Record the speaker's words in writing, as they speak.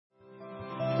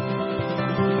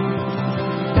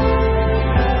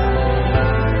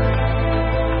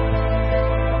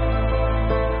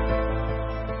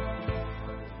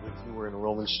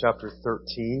chapter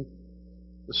 13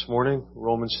 this morning.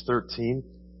 Romans 13.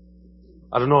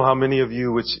 I don't know how many of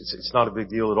you, it's not a big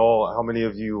deal at all, how many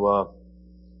of you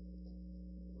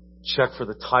check for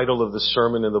the title of the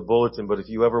sermon in the bulletin, but if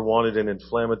you ever wanted an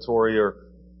inflammatory or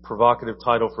provocative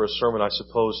title for a sermon, I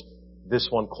suppose this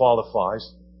one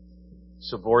qualifies.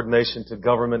 Subordination to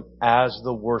government as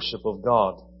the worship of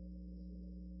God.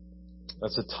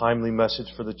 That's a timely message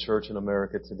for the church in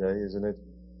America today, isn't it?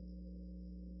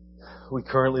 We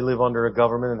currently live under a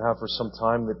government and have for some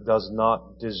time that does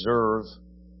not deserve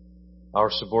our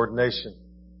subordination.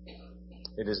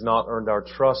 It has not earned our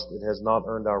trust. It has not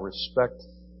earned our respect.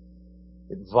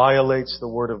 It violates the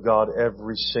Word of God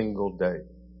every single day.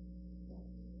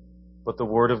 But the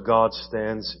Word of God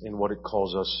stands in what it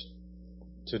calls us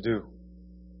to do.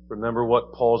 Remember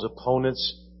what Paul's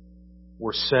opponents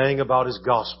were saying about his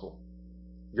gospel.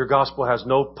 Your gospel has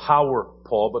no power,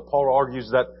 Paul, but Paul argues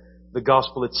that the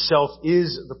gospel itself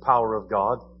is the power of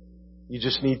God. You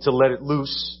just need to let it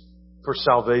loose for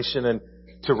salvation and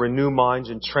to renew minds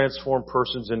and transform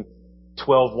persons in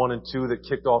 12:1 and 2 that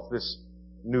kicked off this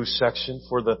new section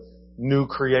for the new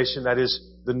creation, that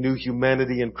is the new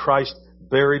humanity in Christ,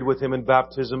 buried with Him in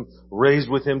baptism, raised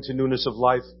with Him to newness of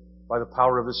life by the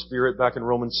power of the Spirit back in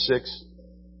Romans 6.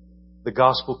 The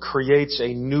gospel creates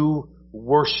a new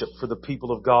worship for the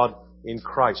people of God in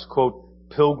Christ. Quote,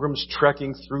 pilgrims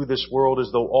trekking through this world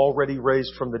as though already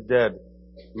raised from the dead,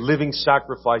 living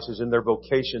sacrifices in their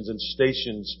vocations and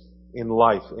stations in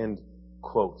life. End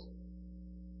quote.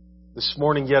 This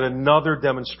morning, yet another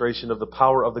demonstration of the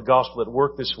power of the gospel at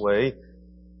work this way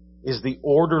is the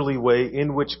orderly way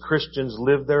in which Christians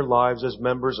live their lives as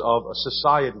members of a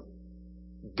society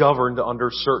governed under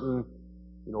certain,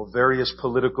 various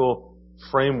political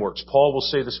frameworks. Paul will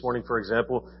say this morning, for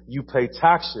example, you pay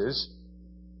taxes.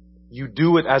 You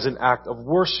do it as an act of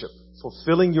worship,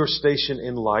 fulfilling your station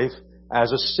in life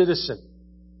as a citizen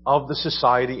of the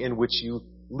society in which you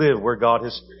live, where God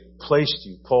has placed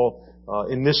you. Paul,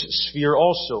 in this sphere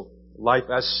also, life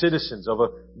as citizens of a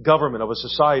government, of a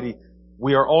society,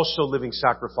 we are also living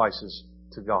sacrifices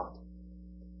to God.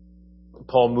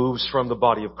 Paul moves from the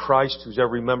body of Christ, whose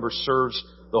every member serves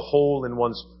the whole in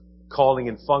one's calling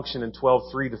and function in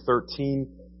 12:3 to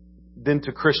 13, then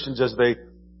to Christians as they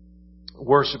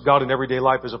worship God in everyday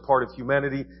life as a part of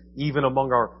humanity, even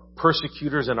among our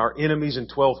persecutors and our enemies in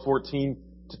 12:14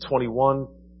 to 21.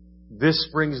 This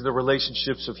brings the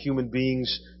relationships of human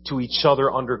beings to each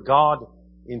other under God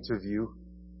into view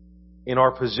in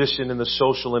our position in the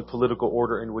social and political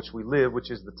order in which we live,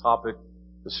 which is the topic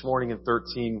this morning in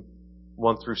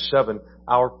 13:1 through 7.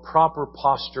 Our proper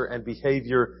posture and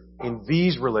behavior in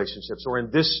these relationships, or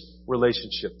in this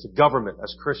relationship to government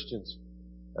as Christians,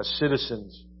 as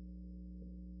citizens,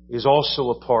 is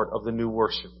also a part of the new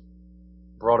worship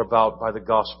brought about by the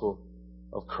gospel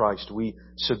of Christ. We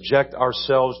subject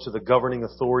ourselves to the governing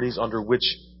authorities under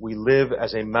which we live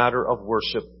as a matter of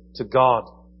worship to God,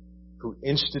 who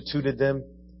instituted them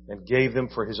and gave them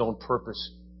for His own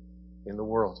purpose in the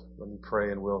world. Let me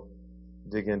pray and we'll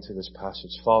dig into this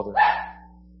passage. Father,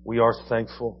 we are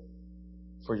thankful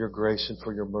for your grace and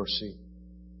for your mercy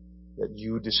that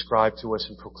you describe to us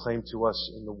and proclaim to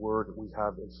us in the word we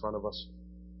have in front of us,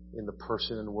 in the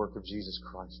person and work of Jesus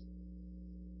Christ.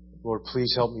 Lord,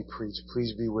 please help me preach.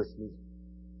 Please be with me.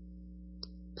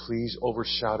 Please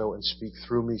overshadow and speak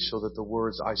through me so that the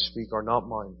words I speak are not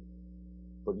mine,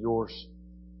 but yours.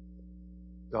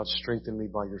 God, strengthen me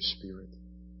by your Spirit.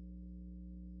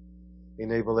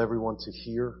 Enable everyone to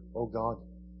hear, oh God.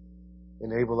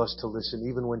 Enable us to listen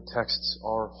even when texts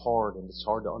are hard and it's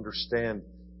hard to understand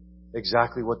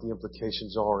exactly what the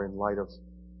implications are in light of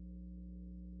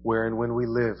where and when we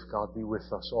live. God, be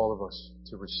with us, all of us,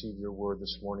 to receive your word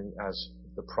this morning as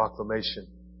the proclamation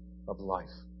of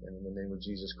life. And in the name of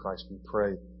Jesus Christ we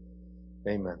pray.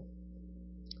 Amen.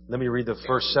 Let me read the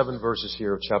first 7 verses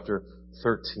here of chapter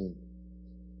 13.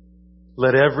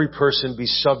 Let every person be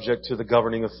subject to the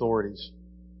governing authorities.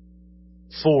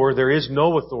 For there is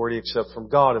no authority except from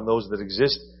God, and those that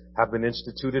exist have been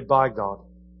instituted by God.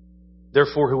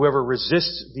 Therefore, whoever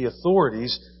resists the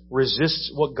authorities resists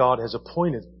what God has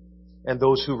appointed, and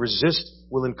those who resist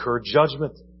will incur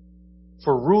judgment.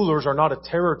 For rulers are not a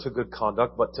terror to good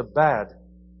conduct, but to bad.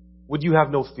 Would you have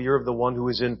no fear of the one who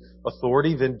is in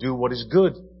authority? Then do what is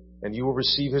good, and you will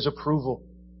receive his approval.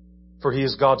 For he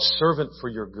is God's servant for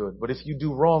your good. But if you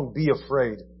do wrong, be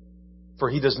afraid. For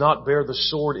he does not bear the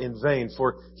sword in vain,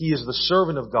 for he is the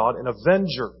servant of God, an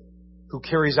avenger who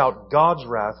carries out God's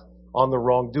wrath on the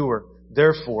wrongdoer.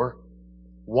 Therefore,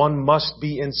 one must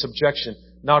be in subjection,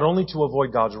 not only to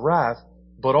avoid God's wrath,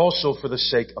 but also for the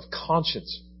sake of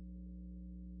conscience.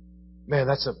 Man,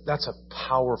 that's a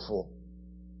powerful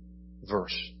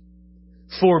verse.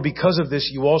 For because of this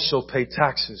you also pay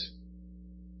taxes.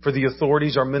 For the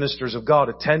authorities are ministers of God,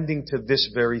 attending to this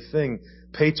very thing.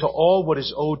 Pay to all what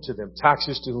is owed to them.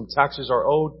 Taxes to whom taxes are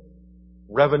owed.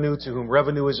 Revenue to whom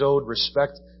revenue is owed.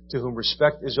 Respect to whom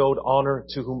respect is owed. Honor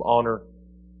to whom honor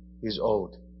is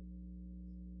owed.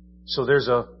 So there's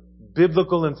a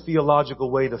biblical and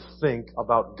theological way to think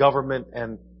about government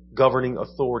and governing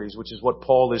authorities, which is what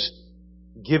Paul is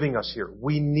giving us here.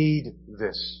 We need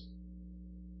this.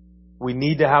 We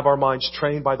need to have our minds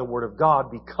trained by the Word of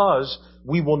God because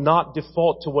we will not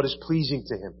default to what is pleasing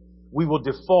to Him. We will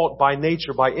default by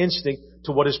nature, by instinct,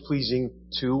 to what is pleasing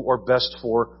to or best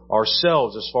for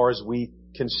ourselves as far as we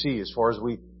can see, as far as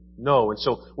we know. And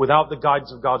so without the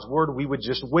guidance of God's Word, we would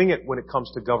just wing it when it comes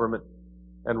to government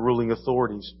and ruling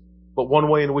authorities. But one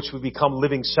way in which we become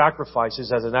living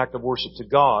sacrifices as an act of worship to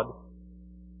God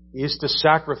is to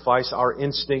sacrifice our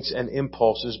instincts and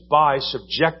impulses by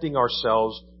subjecting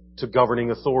ourselves to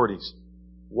governing authorities.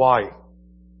 Why?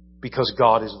 Because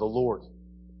God is the Lord.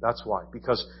 That's why.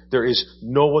 Because there is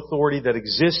no authority that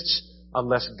exists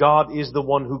unless God is the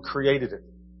one who created it.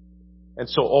 And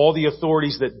so all the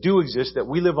authorities that do exist, that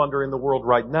we live under in the world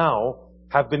right now,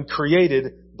 have been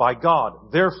created by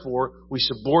God. Therefore, we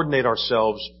subordinate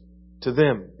ourselves to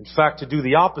them. In fact, to do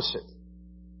the opposite,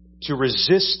 to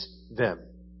resist them,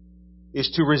 is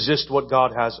to resist what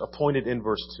God has appointed in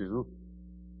verse 2,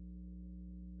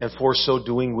 and for so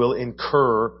doing will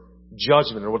incur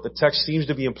judgment. And what the text seems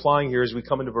to be implying here as we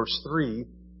come into verse 3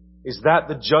 is that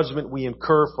the judgment we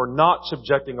incur for not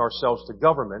subjecting ourselves to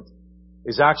government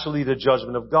is actually the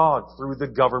judgment of God through the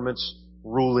government's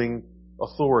ruling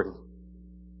authority.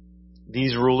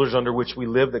 These rulers under which we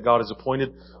live that God has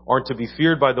appointed aren't to be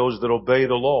feared by those that obey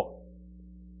the law,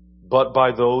 but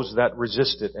by those that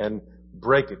resist it and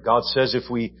break it. God says if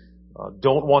we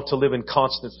don't want to live in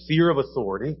constant fear of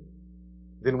authority,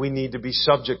 then we need to be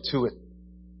subject to it.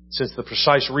 Since the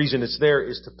precise reason it's there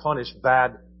is to punish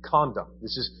bad conduct.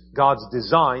 This is God's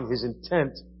design, His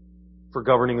intent for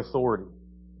governing authority.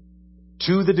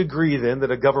 To the degree then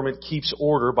that a government keeps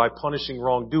order by punishing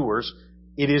wrongdoers,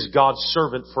 it is God's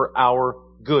servant for our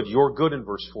good. Your good in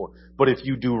verse 4. But if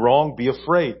you do wrong, be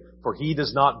afraid, for He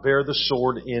does not bear the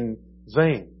sword in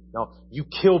vain. Now, you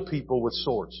kill people with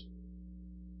swords.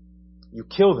 You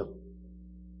kill them.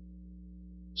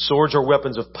 Swords are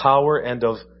weapons of power and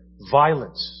of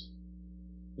violence.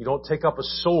 You don't take up a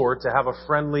sword to have a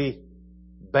friendly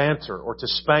banter or to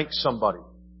spank somebody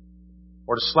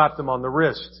or to slap them on the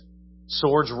wrist.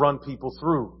 Swords run people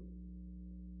through.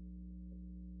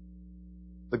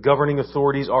 The governing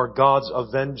authorities are God's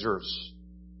avengers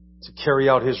to carry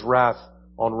out His wrath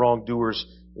on wrongdoers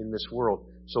in this world.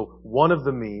 So one of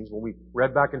the means, when we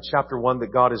read back in chapter 1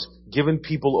 that God has given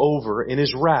people over in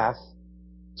His wrath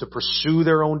to pursue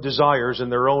their own desires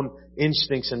and their own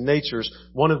instincts and natures,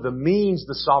 one of the means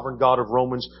the sovereign God of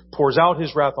Romans pours out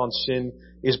His wrath on sin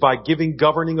is by giving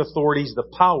governing authorities the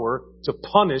power to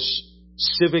punish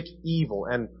civic evil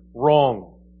and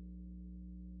wrong.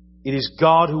 It is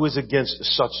God who is against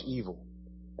such evil.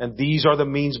 And these are the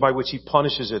means by which He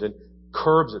punishes it and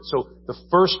curbs it. So the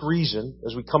first reason,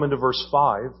 as we come into verse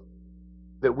 5,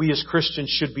 that we as Christians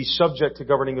should be subject to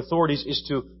governing authorities is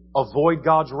to avoid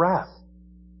God's wrath.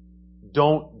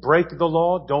 Don't break the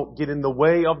law, don't get in the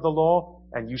way of the law,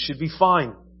 and you should be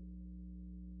fine.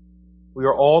 We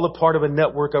are all a part of a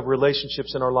network of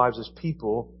relationships in our lives as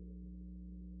people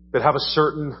that have a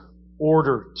certain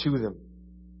order to them.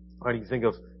 Right? You think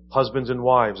of husbands and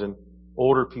wives and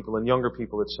older people and younger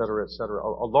people, etc., etc.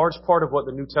 A large part of what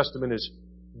the New Testament is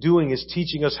doing is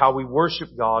teaching us how we worship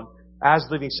God as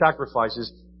living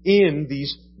sacrifices in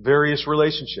these various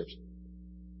relationships.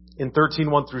 In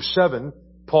 13:1 through 7,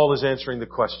 Paul is answering the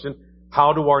question,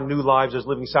 how do our new lives as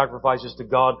living sacrifices to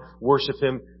God worship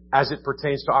Him as it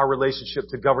pertains to our relationship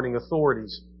to governing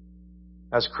authorities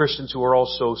as Christians who are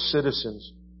also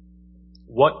citizens?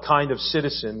 What kind of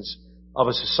citizens of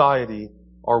a society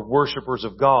are worshipers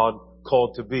of God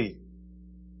called to be?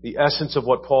 The essence of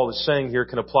what Paul is saying here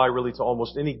can apply really to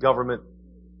almost any government,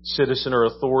 citizen, or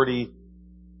authority,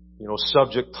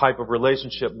 subject type of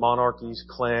relationship, monarchies,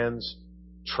 clans,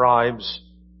 tribes,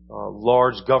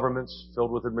 large governments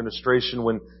filled with administration.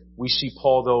 When we see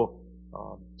Paul,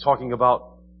 though, talking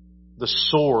about the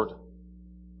sword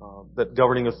that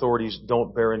governing authorities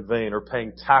don't bear in vain, or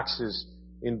paying taxes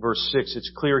in verse 6,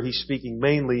 it's clear he's speaking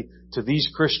mainly to these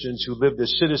Christians who lived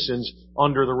as citizens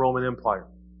under the Roman Empire.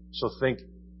 So think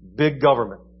big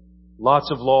government, lots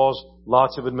of laws,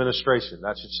 lots of administration.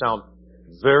 That should sound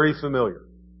very familiar.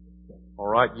 All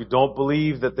right, you don't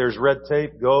believe that there's red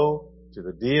tape? Go to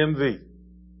the DMV.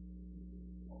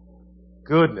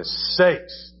 Goodness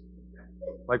sakes.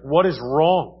 Like, what is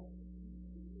wrong?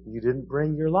 You didn't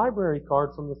bring your library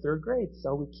card from the 3rd grade,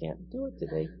 so we can't do it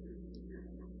today.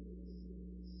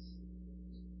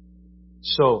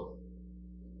 So,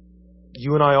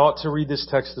 you and I ought to read this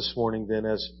text this morning then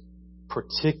as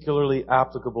particularly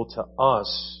applicable to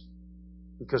us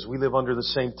because we live under the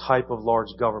same type of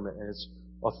large government and its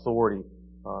authority.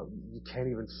 You can't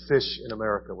even fish in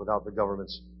America without the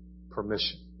government's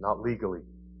permission. Not legally,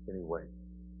 anyway.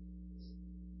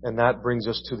 And that brings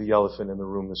us to the elephant in the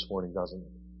room this morning, doesn't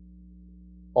it?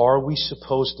 Are we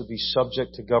supposed to be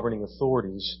subject to governing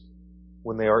authorities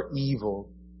when they are evil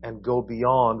and go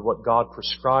beyond what God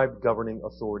prescribed governing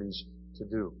authorities to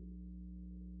do?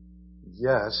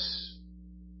 Yes,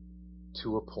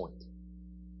 to a point.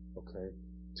 Okay?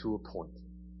 To a point.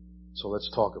 So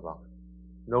let's talk about it.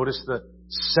 Notice the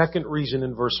second reason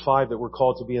in verse 5 that we're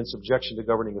called to be in subjection to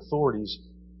governing authorities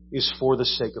is for the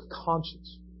sake of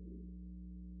conscience.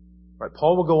 Right?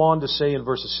 Paul will go on to say in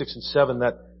verses 6 and 7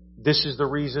 that this is the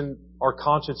reason our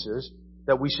conscience is,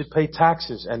 that we should pay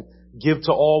taxes and give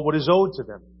to all what is owed to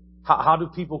them. How do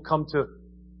people come to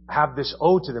have this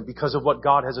owed to them? Because of what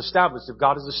God has established. If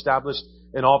God has established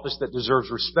an office that deserves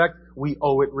respect, we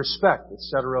owe it respect,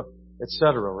 etc.,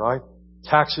 right?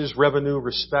 Taxes, revenue,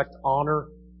 respect, honor.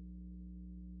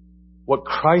 What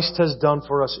Christ has done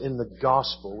for us in the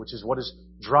gospel, which is what is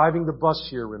driving the bus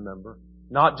here, remember.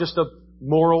 Not just a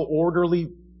moral,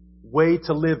 orderly way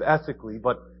to live ethically,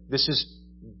 but this is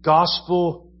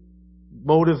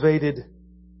gospel-motivated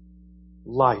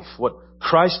life. What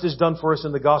Christ has done for us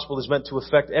in the gospel is meant to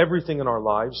affect everything in our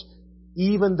lives,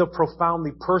 even the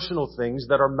profoundly personal things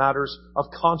that are matters of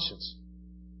conscience.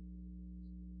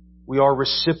 We are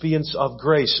recipients of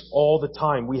grace all the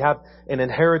time. We have an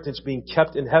inheritance being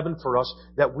kept in heaven for us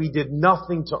that we did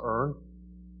nothing to earn.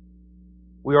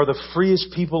 We are the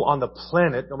freest people on the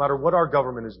planet, no matter what our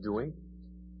government is doing.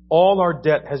 All our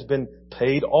debt has been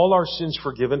paid, all our sins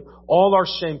forgiven, all our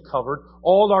shame covered,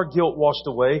 all our guilt washed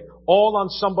away, all on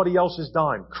somebody else's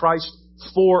dime. Christ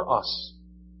for us.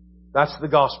 That's the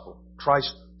gospel.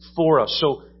 Christ for us.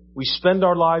 So we spend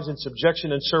our lives in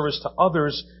subjection and service to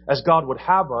others as God would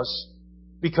have us,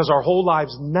 because our whole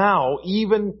lives now,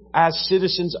 even as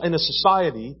citizens in a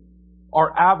society,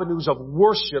 are avenues of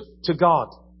worship to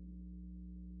God.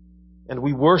 And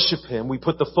we worship Him. We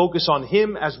put the focus on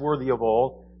Him as worthy of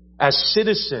all, as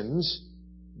citizens,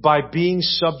 by being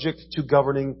subject to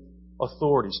governing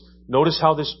authorities. Notice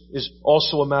how this is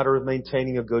also a matter of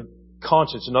maintaining a good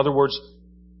conscience. In other words,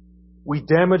 we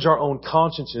damage our own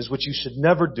consciences, which you should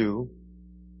never do,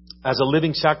 as a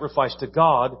living sacrifice to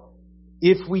God,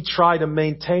 if we try to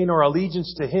maintain our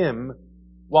allegiance to Him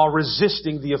while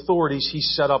resisting the authorities He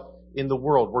set up in the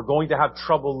world. We're going to have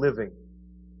trouble living.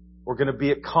 We're going to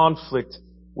be at conflict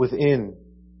within.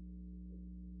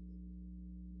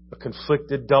 A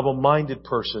conflicted, double-minded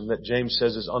person that James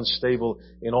says is unstable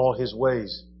in all his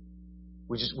ways.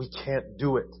 We can't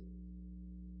do it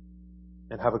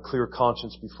and have a clear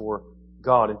conscience before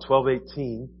God. In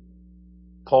 12:18,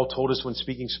 Paul told us when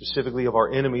speaking specifically of our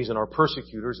enemies and our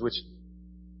persecutors, which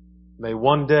may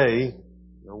one day,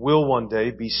 or will one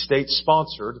day, be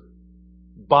state-sponsored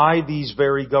by these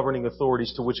very governing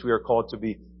authorities to which we are called to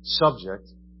be subject,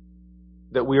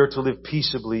 that we are to live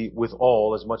peaceably with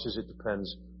all as much as it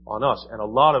depends on us. And a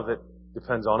lot of it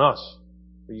depends on us.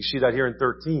 You see that here in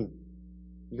 13.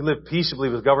 You can live peaceably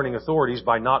with governing authorities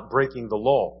by not breaking the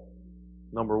law.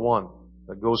 Number one.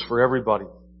 That goes for everybody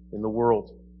in the world.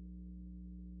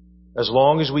 As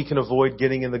long as we can avoid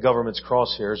getting in the government's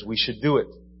crosshairs, we should do it.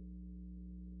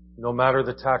 No matter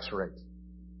the tax rate.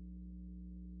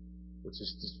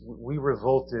 We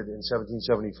revolted in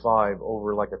 1775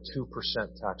 over like a 2%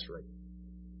 tax rate.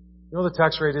 You know what the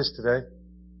tax rate is today?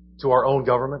 To our own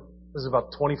government? This is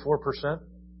about 24%.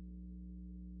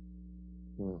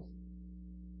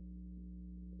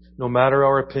 No matter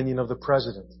our opinion of the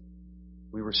president,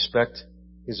 we respect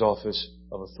his office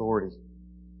of authority.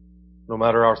 No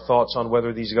matter our thoughts on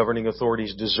whether these governing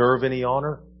authorities deserve any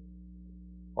honor,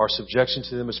 our subjection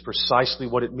to them is precisely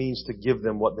what it means to give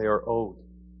them what they are owed.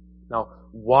 Now,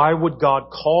 why would God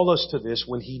call us to this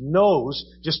when He knows,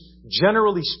 just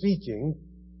generally speaking,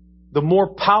 the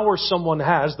more power someone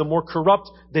has, the more corrupt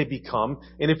they become.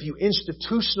 And if you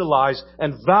institutionalize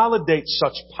and validate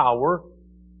such power,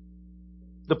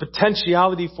 the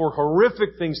potentiality for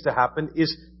horrific things to happen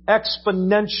is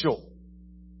exponential.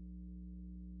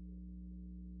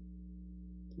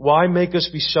 Why make us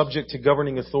be subject to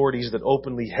governing authorities that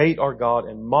openly hate our God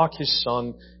and mock His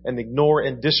Son and ignore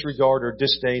and disregard or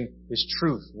disdain His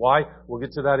truth? Why? We'll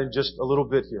get to that in just a little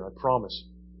bit here, I promise.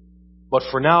 But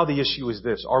for now, the issue is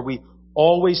this. Are we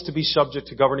always to be subject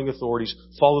to governing authorities,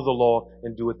 follow the law,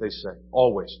 and do what they say?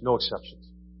 Always. No exceptions.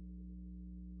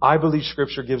 I believe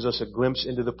Scripture gives us a glimpse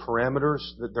into the parameters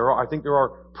that I think there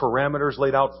are parameters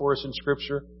laid out for us in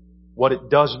Scripture. What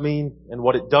it does mean and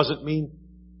what it doesn't mean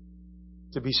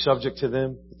to be subject to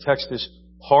them. The text is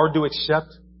hard to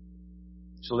accept.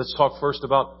 So let's talk first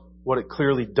about what it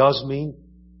clearly does mean.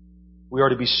 We are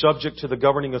to be subject to the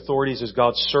governing authorities as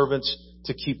God's servants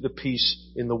to keep the peace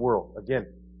in the world. Again,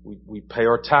 we pay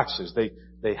our taxes.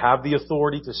 They have the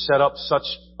authority to set up such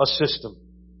a system.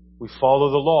 We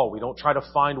follow the law. We don't try to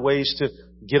find ways to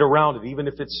get around it, even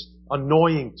if it's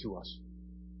annoying to us.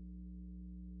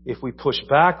 If we push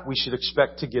back, we should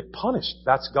expect to get punished.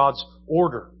 That's God's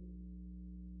order.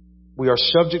 We are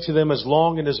subject to them as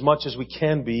long and as much as we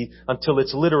can be until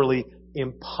it's literally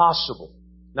impossible.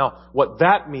 Now, what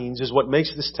that means is what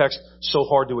makes this text so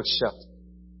hard to accept.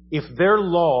 If their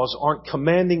laws aren't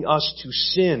commanding us to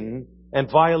sin and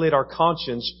violate our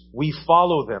conscience, we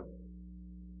follow them.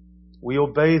 We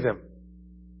obey them.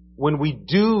 When we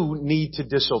do need to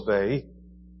disobey,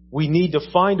 we need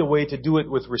to find a way to do it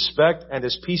with respect and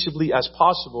as peaceably as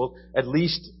possible, at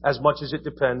least as much as it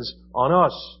depends on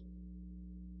us.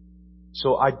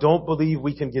 So I don't believe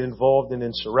we can get involved in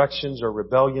insurrections or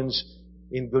rebellions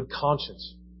in good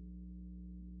conscience.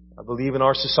 I believe in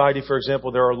our society, for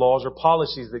example, there are laws or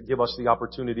policies that give us the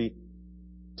opportunity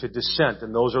to dissent,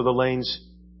 and those are the lanes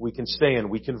we can stay in.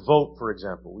 We can vote, for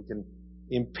example. We can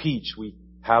impeach. We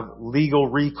have legal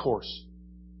recourse.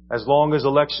 As long as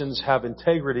elections have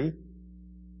integrity,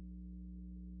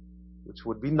 which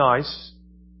would be nice,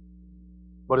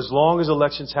 but as long as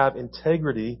elections have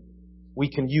integrity, we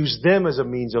can use them as a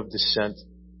means of dissent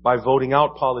by voting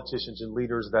out politicians and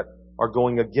leaders that are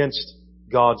going against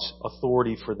God's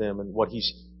authority for them and what He's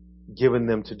given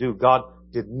them to do. God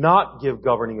did not give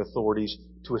governing authorities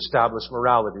to establish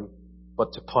morality,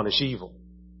 but to punish evil,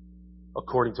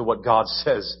 according to what God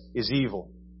says is evil.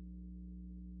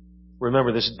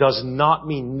 Remember, this does not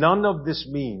mean, none of this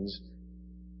means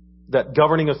that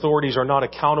governing authorities are not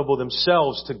accountable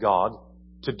themselves to God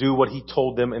to do what He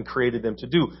told them and created them to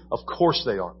do. Of course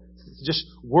they are. Just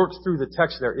work through the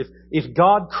text there. If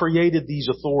God created these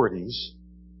authorities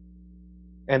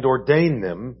and ordained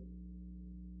them,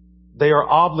 they are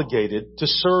obligated to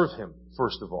serve Him,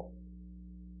 first of all.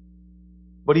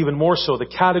 But even more so, the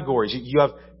categories. You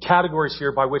have categories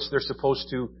here by which they're supposed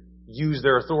to use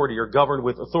their authority or govern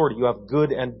with authority. You have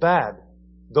good and bad.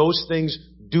 Those things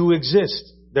do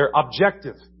exist. They're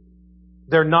objective.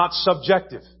 They're not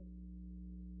subjective.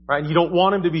 Right? And you don't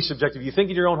want them to be subjective. You think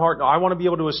in your own heart, no, I want to be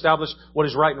able to establish what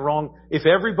is right and wrong. If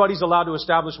everybody's allowed to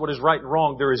establish what is right and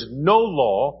wrong, there is no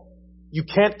law. You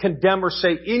can't condemn or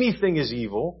say anything is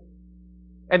evil.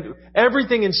 And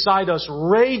everything inside us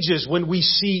rages when we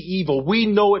see evil. We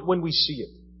know it when we see it.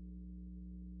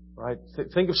 Right?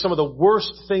 Think of some of the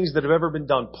worst things that have ever been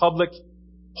done. Public,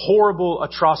 horrible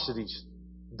atrocities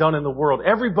done in the world.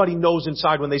 Everybody knows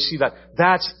inside when they see that.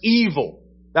 That's evil.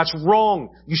 That's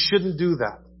wrong. You shouldn't do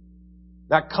that.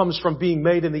 That comes from being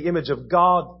made in the image of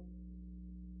God.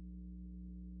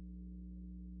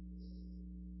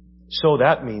 So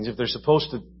that means if they're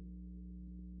supposed to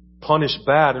punish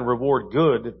bad and reward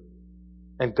good,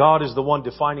 and God is the one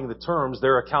defining the terms,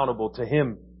 they're accountable to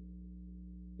Him.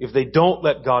 If they don't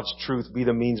let God's truth be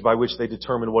the means by which they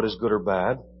determine what is good or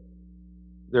bad,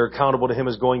 they're accountable to Him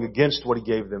as going against what He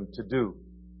gave them to do.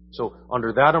 So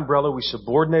under that umbrella, we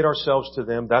subordinate ourselves to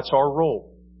them. That's our role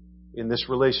in this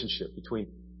relationship between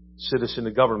citizen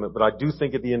and government. But I do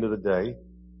think at the end of the day,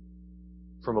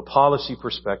 from a policy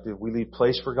perspective, we leave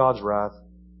place for God's wrath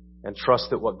and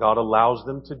trust that what God allows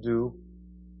them to do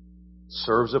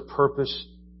serves a purpose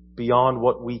beyond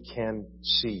what we can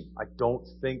see. I don't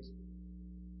think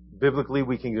biblically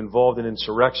we can get involved in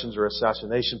insurrections or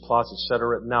assassination plots,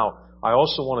 etc. Now, I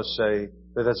also want to say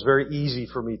that that's very easy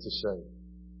for me to say.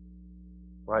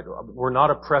 Right? We're not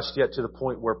oppressed yet to the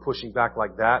point where pushing back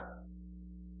like that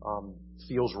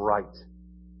feels right.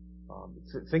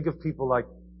 Think of people like,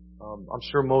 I'm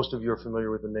sure most of you are familiar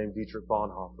with the name Dietrich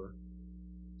Bonhoeffer.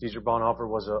 Dietrich Bonhoeffer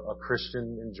was a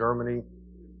Christian in Germany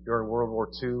during World War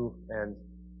II and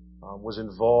was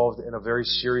involved in a very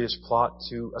serious plot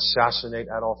to assassinate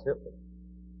Adolf Hitler.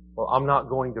 Well, I'm not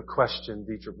going to question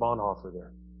Dietrich Bonhoeffer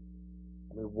there.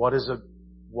 I mean, what is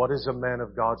a man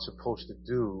of God supposed to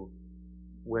do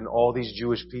when all these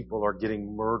Jewish people are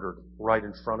getting murdered right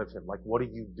in front of him? Like, what do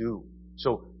you do?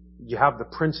 So you have the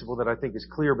principle that I think is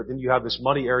clear, but then you have this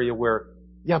money area where,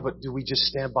 yeah, but do we just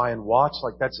stand by and watch?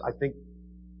 Like I think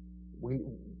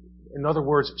in other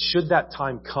words, should that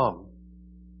time come,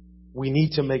 we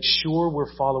need to make sure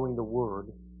we're following the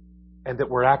Word and that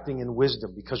we're acting in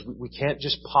wisdom, because we can't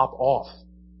just pop off.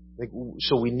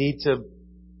 So we need to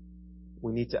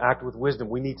act with wisdom.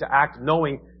 We need to act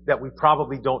knowing that we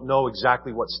probably don't know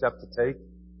exactly what step to take.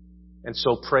 And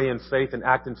so pray in faith and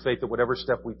act in faith that whatever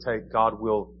step we take, God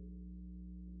will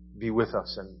be with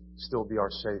us and still be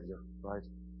our Savior, right?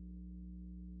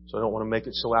 So I don't want to make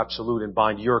it so absolute and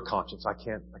bind your conscience. I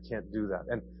can't do that.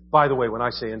 And by the way, when I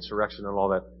say insurrection and all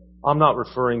that, I'm not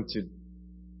referring to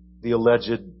the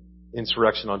alleged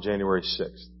insurrection on January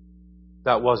 6th.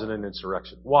 That wasn't an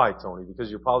insurrection. Why, Tony? Because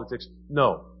of your politics?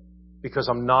 No. Because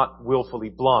I'm not willfully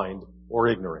blind or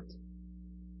ignorant.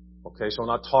 Okay, so I'm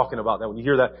not talking about that. When you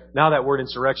hear that, now that word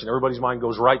insurrection, everybody's mind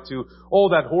goes right to, oh,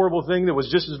 that horrible thing that was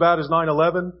just as bad as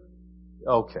 9/11.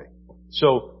 Okay.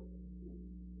 So,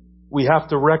 we have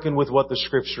to reckon with what the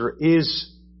Scripture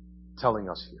is telling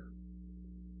us here.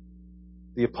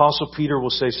 The Apostle Peter will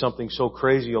say something so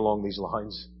crazy along these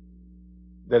lines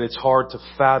that it's hard to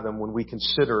fathom when we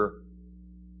consider.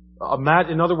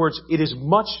 In other words, it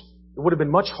would have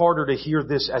been much harder to hear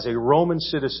this as a Roman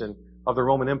citizen of the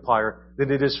Roman Empire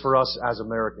than it is for us as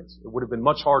Americans. It would have been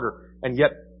much harder, and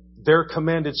yet they're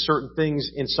commanded certain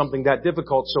things in something that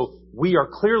difficult, so we are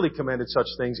clearly commanded such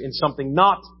things in something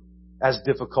not as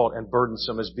difficult and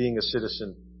burdensome as being a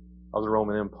citizen of the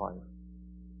Roman Empire.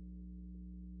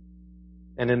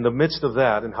 And in the midst of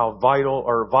that, and how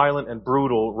violent and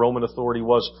brutal Roman authority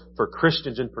was for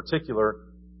Christians in particular,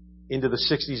 into the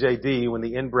 60s AD, when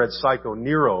the inbred psycho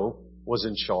Nero was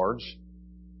in charge,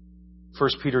 1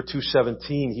 Peter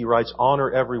 2:17, he writes,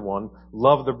 honor everyone,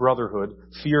 love the brotherhood,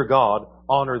 fear God,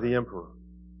 honor the emperor.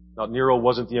 Now, Nero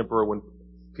wasn't the emperor when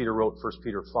Peter wrote 1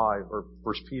 Peter 5, or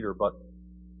 1 Peter, but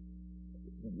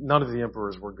none of the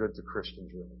emperors were good to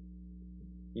Christians, really.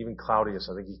 Even Claudius,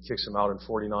 I think he kicks him out in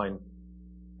 49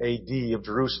 AD of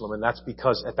Jerusalem, and that's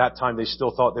because at that time they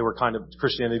still thought they were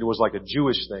Christianity was like a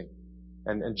Jewish thing.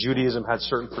 And Judaism had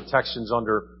certain protections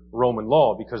under Roman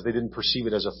law because they didn't perceive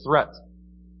it as a threat.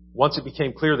 Once it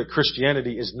became clear that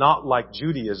Christianity is not like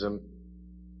Judaism,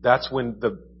 that's when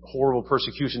the horrible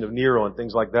persecution of Nero and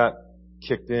things like that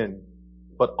kicked in.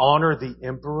 But honor the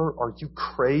emperor? Are you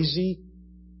crazy?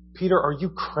 Peter, are you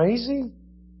crazy?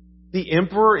 The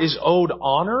emperor is owed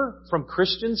honor from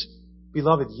Christians?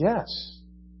 Beloved, yes.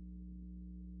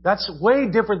 That's way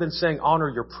different than saying honor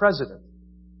your president.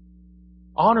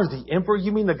 Honor the emperor?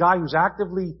 You mean the guy who's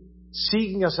actively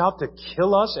seeking us out to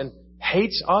kill us and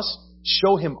hates us?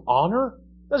 Show him honor?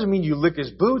 Doesn't mean you lick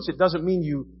his boots. It doesn't mean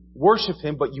you worship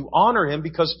him, but you honor him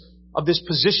because of this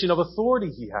position of authority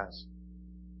he has.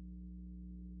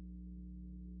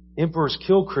 Emperors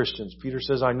kill Christians. Peter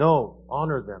says, I know.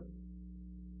 Honor them.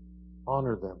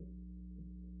 Honor them.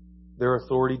 Their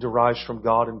authority derives from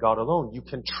God and God alone. You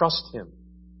can trust Him.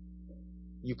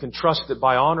 You can trust that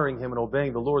by honoring Him and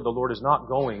obeying the Lord is not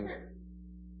going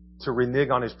to renege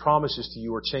on His promises to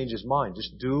you or change His mind.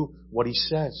 Just do what He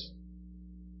says.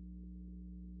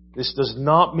 This does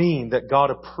not mean that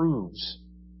God approves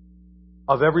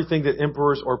of everything that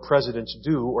emperors or presidents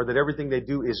do, or that everything they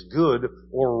do is good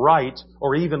or right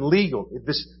or even legal.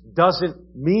 This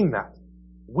doesn't mean that.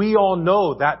 We all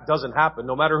know that doesn't happen,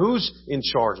 no matter who's in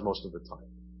charge most of the time.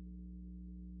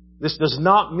 This does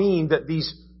not mean that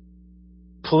these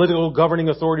political governing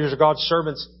authorities are God's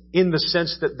servants in the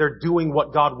sense that they're doing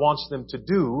what God wants them to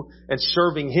do and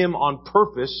serving Him on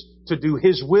purpose to do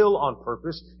His will on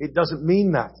purpose. It doesn't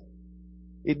mean that.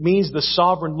 It means the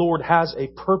sovereign Lord has a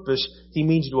purpose He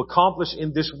means to accomplish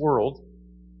in this world,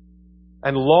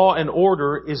 and law and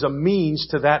order is a means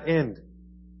to that end,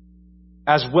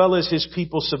 as well as His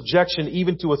people's subjection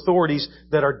even to authorities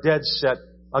that are dead set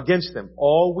against them.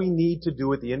 All we need to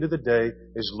do at the end of the day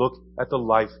is look at the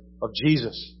life of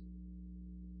Jesus.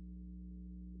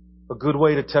 A good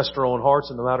way to test our own hearts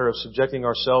in the matter of subjecting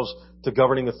ourselves to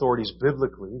governing authorities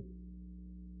biblically,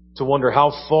 to wonder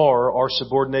how far our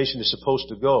subordination is supposed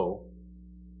to go,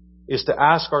 is to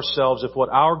ask ourselves if what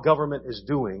our government is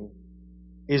doing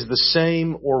is the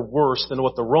same or worse than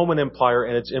what the Roman Empire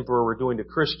and its emperor were doing to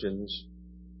Christians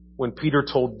when Peter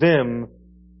told them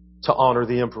to honor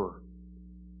the emperor.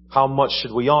 How much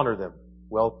should we honor them?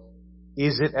 Well,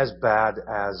 is it as bad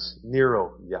as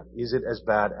Nero yet? Is it as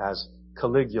bad as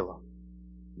Caligula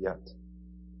yet?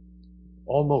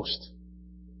 Almost.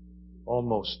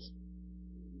 Almost.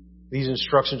 These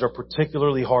instructions are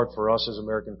particularly hard for us as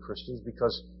American Christians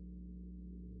because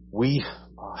we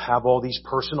have all these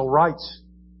personal rights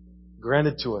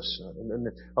granted to us. And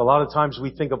a lot of times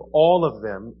we think of all of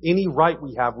them, any right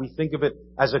we have, we think of it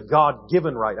as a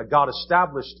God-given right, a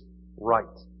God-established right,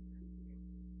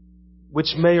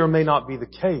 which may or may not be the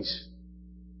case.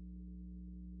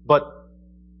 But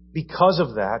because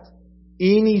of that,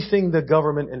 anything the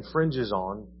government infringes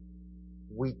on,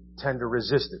 we tend to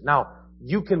resist it. Now,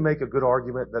 you can make a good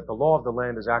argument that the law of the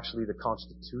land is actually the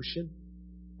Constitution.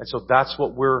 And so that's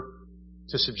what we're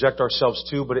to subject ourselves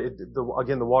to. But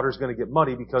again, the water's going to get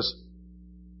muddy because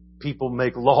people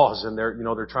make laws and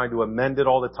they're trying to amend it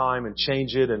all the time and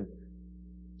change it. And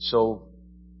so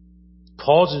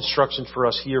Paul's instruction for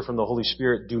us here from the Holy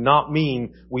Spirit do not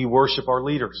mean we worship our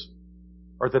leaders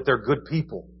or that they're good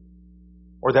people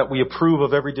or that we approve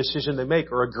of every decision they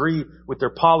make or agree with their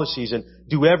policies and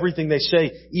do everything they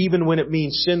say, even when it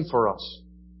means sin for us.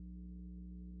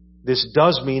 This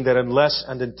does mean that unless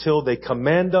and until they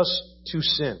command us to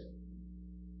sin,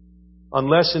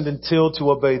 unless and until to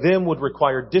obey them would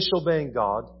require disobeying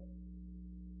God,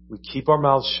 we keep our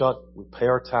mouths shut, we pay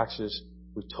our taxes,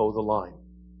 we toe the line.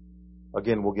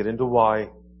 Again, we'll get into why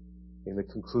in the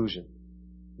conclusion.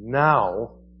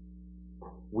 Now,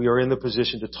 we are in the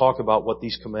position to talk about what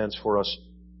these commands for us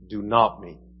do not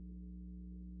mean.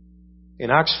 In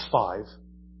Acts 5,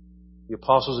 the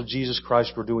apostles of Jesus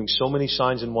Christ were doing so many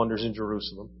signs and wonders in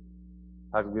Jerusalem,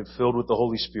 having been filled with the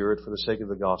Holy Spirit for the sake of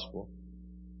the gospel,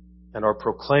 and are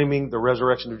proclaiming the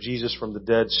resurrection of Jesus from the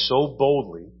dead so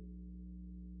boldly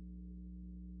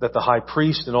that the high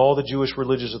priest and all the Jewish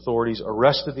religious authorities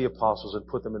arrested the apostles and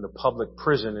put them in the public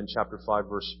prison in chapter 5,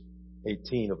 verse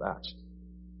 18 of Acts.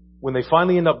 When they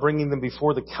finally end up bringing them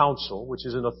before the council, which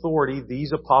is an authority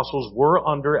these apostles were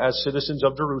under as citizens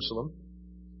of Jerusalem,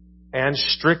 and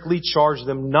strictly charged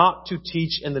them not to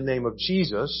teach in the name of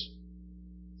Jesus.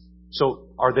 So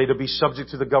are they to be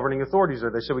subject to the governing authorities? Or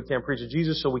they say we can't preach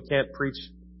Jesus, so we can't preach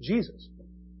Jesus.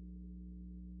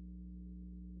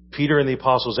 Peter and the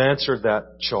apostles answered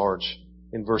that charge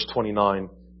in verse 29.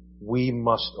 We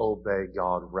must obey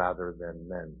God rather than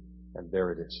men. And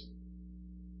there it is.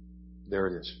 There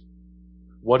it is.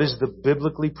 What is the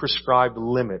biblically prescribed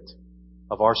limit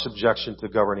of our subjection to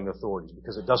governing authorities?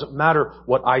 Because it doesn't matter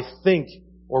what I think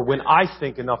or when I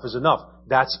think enough is enough.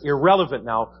 That's irrelevant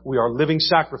now. We are living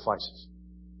sacrifices.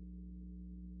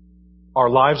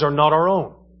 Our lives are not our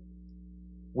own.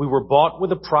 We were bought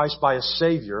with a price by a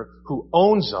Savior who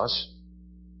owns us,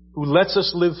 who lets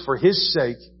us live for His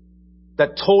sake,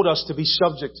 that told us to be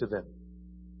subject to them.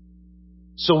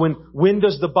 So when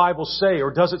does the Bible say,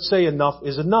 or does it say enough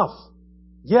is enough?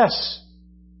 Yes.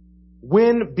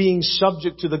 When being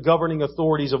subject to the governing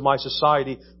authorities of my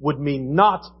society would mean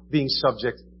not being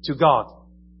subject to God.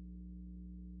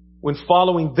 When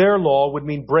following their law would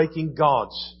mean breaking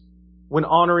God's. When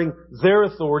honoring their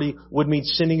authority would mean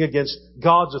sinning against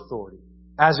God's authority.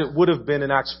 As it would have been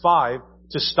in Acts 5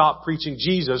 to stop preaching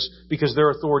Jesus because their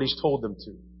authorities told them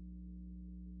to.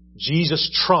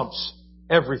 Jesus trumps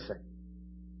everything.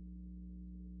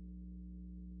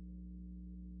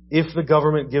 If the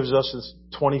government gives us this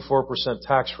 24%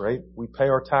 tax rate, we pay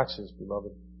our taxes,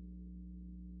 beloved.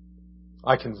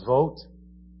 I can vote,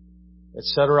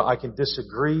 etc. I can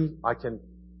disagree. I can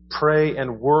pray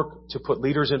and work to put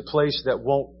leaders in place that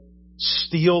won't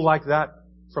steal like that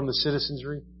from the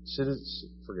citizenry.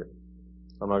 Forget it.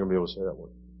 I'm not going to be able to say that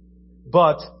word.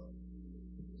 But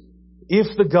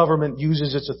if the government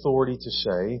uses its authority to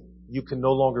say, you can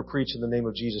no longer preach in the name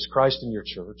of Jesus Christ in your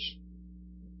church,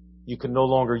 you can no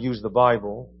longer use the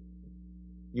Bible,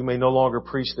 you may no longer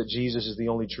preach that Jesus is the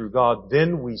only true God,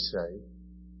 then we say,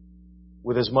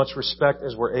 with as much respect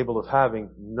as we're able of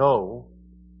having, no,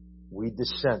 we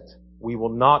dissent. We will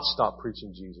not stop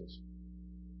preaching Jesus.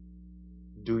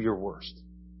 Do your worst.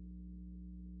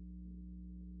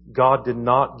 God did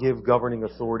not give governing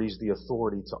authorities the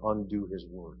authority to undo His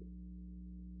word.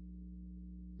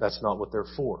 That's not what they're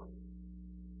for.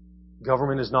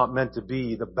 Government is not meant to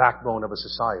be the backbone of a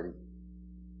society.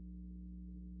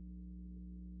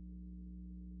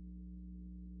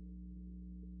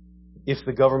 If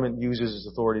the government uses its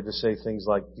authority to say things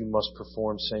like, you must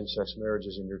perform same-sex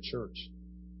marriages in your church,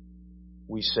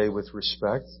 we say with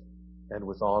respect and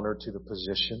with honor to the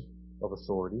position of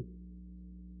authority,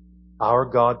 our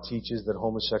God teaches that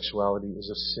homosexuality is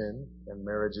a sin and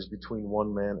marriage is between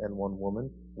one man and one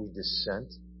woman. We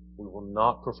dissent. We will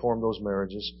not perform those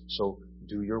marriages, so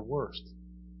do your worst.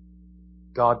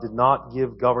 God did not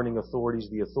give governing authorities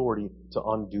the authority to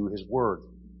undo His word.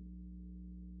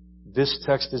 This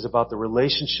text is about the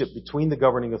relationship between the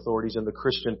governing authorities and the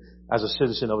Christian as a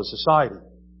citizen of a society.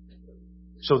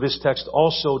 So this text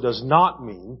also does not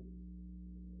mean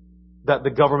that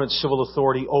the government civil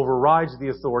authority overrides the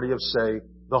authority of, say,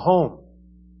 the home.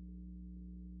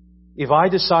 If I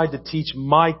decide to teach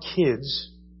my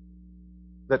kids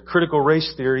that critical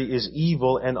race theory is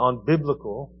evil and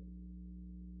unbiblical,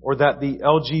 or that the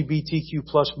LGBTQ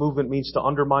plus movement means to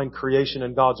undermine creation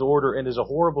and God's order and is a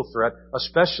horrible threat,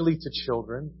 especially to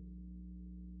children,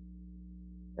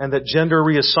 and that gender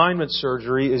reassignment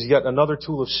surgery is yet another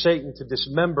tool of Satan to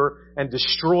dismember and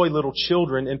destroy little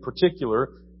children in particular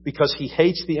because he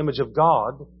hates the image of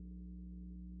God.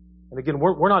 And again,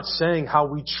 we're not saying how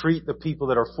we treat the people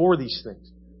that are for these things.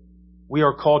 We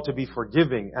are called to be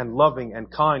forgiving and loving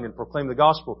and kind and proclaim the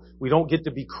gospel. We don't get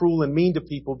to be cruel and mean to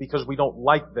people because we don't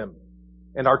like them.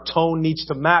 And our tone needs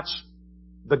to match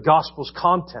the gospel's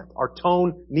content. Our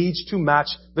tone needs to match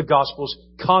the gospel's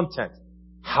content.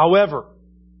 However,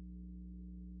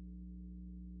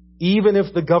 even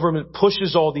if the government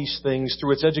pushes all these things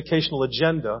through its educational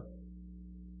agenda,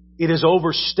 it has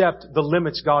overstepped the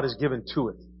limits God has given to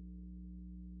it.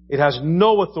 It has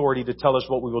no authority to tell us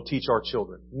what we will teach our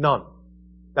children. None.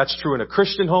 That's true in a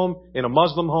Christian home, in a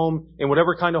Muslim home, in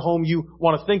whatever kind of home you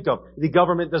want to think of. The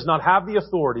government does not have the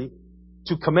authority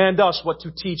to command us what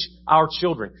to teach our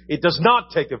children. It does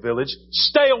not take a village.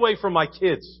 Stay away from my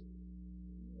kids.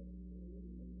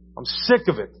 I'm sick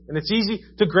of it. And it's easy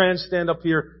to grandstand up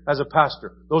here as a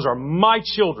pastor. Those are my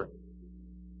children.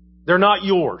 They're not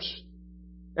yours.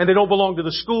 And they don't belong to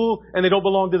the school, and they don't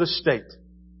belong to the state.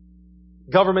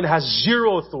 Government has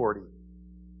zero authority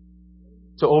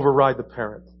to override the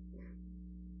parent.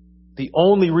 The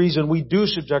only reason we do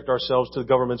subject ourselves to the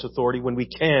government's authority when we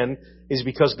can is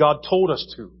because God told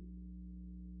us to.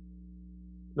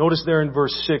 Notice there in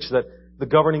verse 6 that the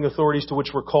governing authorities to which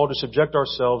we're called to subject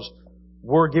ourselves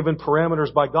were given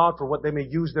parameters by God for what they may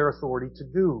use their authority to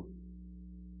do.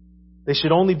 They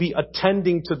should only be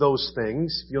attending to those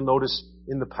things, you'll notice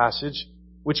in the passage,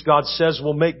 which God says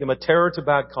will make them a terror to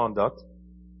bad conduct,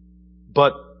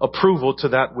 but approval to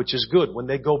that which is good. When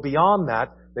they go beyond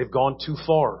that, they've gone too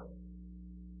far.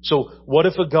 So what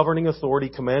if a governing authority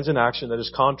commands an action that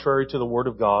is contrary to the Word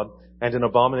of God and an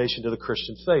abomination to the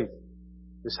Christian faith?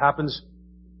 This happens.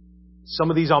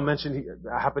 Some of these I'll mention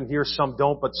happen here, some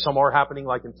don't, but some are happening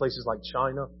like in places like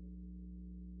China.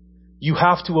 You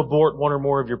have to abort one or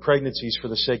more of your pregnancies for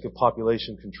the sake of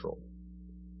population control.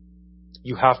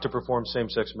 You have to perform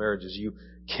same-sex marriages. You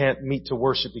can't meet to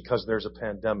worship because there's a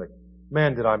pandemic.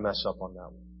 Man, did I mess up on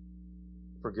that one.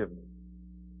 Forgive me.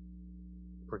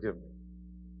 Forgive me.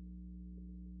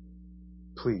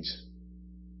 Please.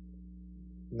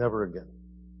 Never again.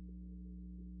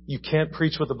 You can't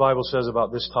preach what the Bible says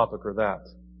about this topic or that.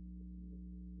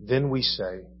 Then we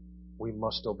say, we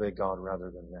must obey God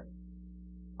rather than men.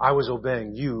 I was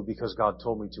obeying you because God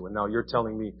told me to, and now you're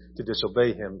telling me to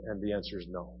disobey Him, and the answer is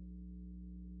no.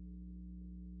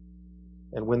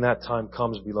 And when that time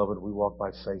comes, beloved, we walk by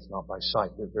faith, not by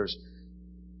sight. There's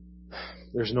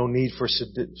no need for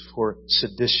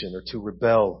sedition or to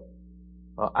rebel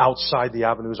outside the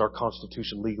avenues our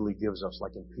Constitution legally gives us,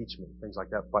 like impeachment, things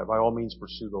like that. By all means,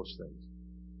 pursue those things.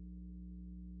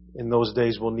 In those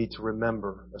days, we'll need to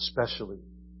remember, especially,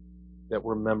 that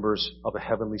we're members of a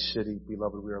heavenly city.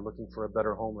 Beloved, we are looking for a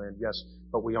better homeland, yes,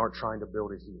 but we aren't trying to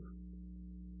build it here.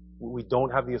 We don't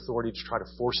have the authority to try to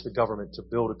force the government to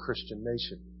build a Christian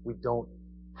nation. We don't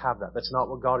have that. That's not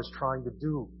what God is trying to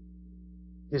do.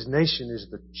 His nation is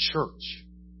the church.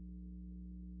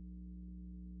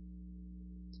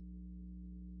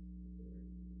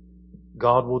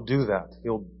 God will do that.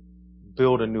 He'll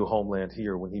build a new homeland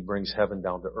here when He brings heaven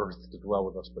down to earth to dwell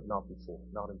with us, but not before,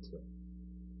 not until.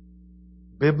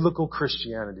 Biblical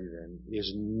Christianity, then,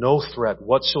 is no threat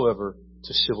whatsoever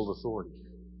to civil authority,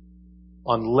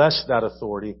 unless that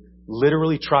authority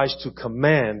literally tries to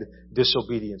command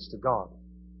disobedience to God.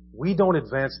 We don't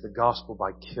advance the gospel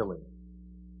by killing,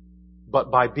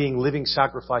 but by being living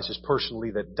sacrifices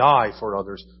personally that die for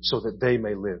others so that they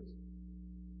may live.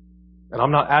 And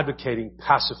I'm not advocating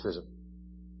pacifism.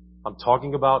 I'm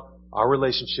talking about our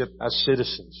relationship as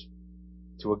citizens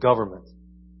to a government.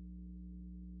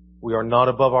 We are not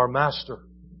above our master.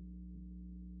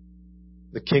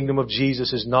 The kingdom of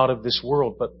Jesus is not of this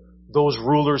world, but those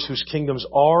rulers whose kingdoms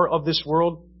are of this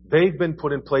world, they've been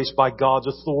put in place by God's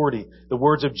authority. The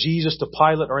words of Jesus to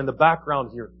Pilate are in the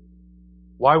background here.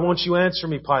 Why won't you answer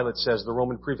me, Pilate says, the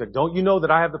Roman prefect. Don't you know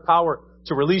that I have the power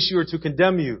to release you or to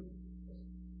condemn you?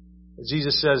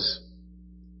 Jesus says,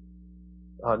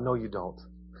 no, you don't.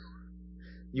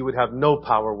 You would have no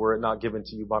power were it not given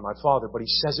to you by my Father. But He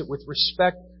says it with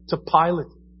respect to Pilate.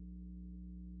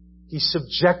 He's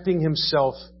subjecting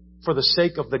Himself for the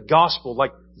sake of the gospel,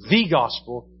 like the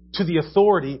gospel, to the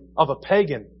authority of a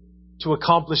pagan, to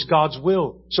accomplish God's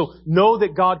will. So know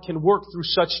that God can work through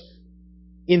such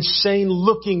insane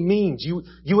looking means. You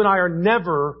and I are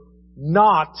never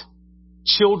not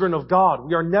children of God.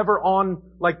 We are never on,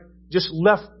 like, just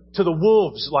left to the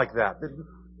wolves like that.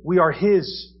 We are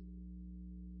His.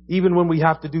 Even when we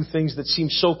have to do things that seem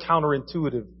so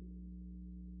counterintuitive.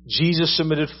 Jesus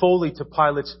submitted fully to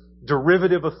Pilate's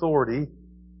derivative authority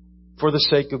for the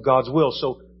sake of God's will.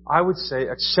 So I would say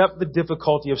accept the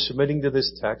difficulty of submitting to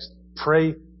this text.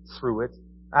 Pray through it.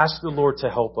 Ask the Lord to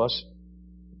help us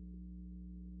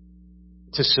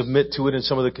to submit to it in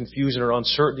some of the confusion or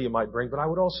uncertainty it might bring. But I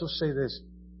would also say this.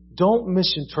 Don't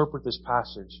misinterpret this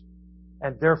passage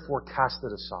and therefore cast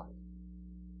it aside.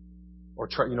 Or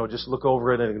try, just look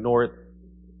over it and ignore it.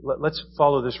 Let's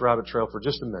follow this rabbit trail for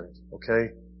just a minute,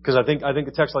 okay? Because I think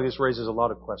a text like this raises a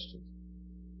lot of questions.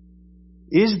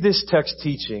 Is this text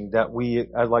teaching that we,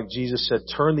 like Jesus said,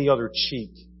 turn the other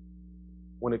cheek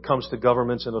when it comes to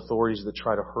governments and authorities that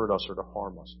try to hurt us or to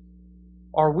harm us?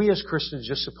 Are we as Christians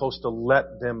just supposed to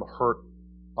let them hurt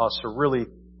us? Or really,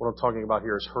 what I'm talking about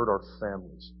here is hurt our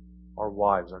families, our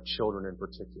wives, our children in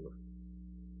particular.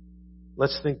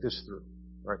 Let's think this through.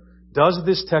 All right. Does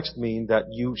this text mean that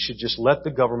you should just let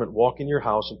the government walk in your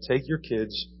house and take your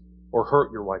kids or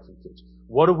hurt your wife and kids?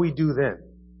 What do we do then?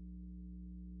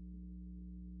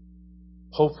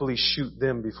 Hopefully shoot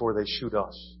them before they shoot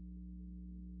us.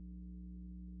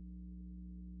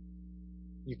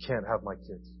 You can't have my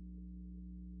kids.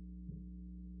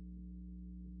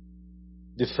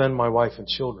 Defend my wife and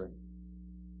children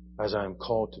as I am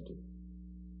called to do.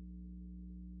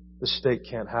 The state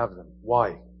can't have them.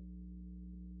 Why?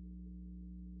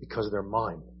 Because they're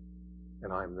mine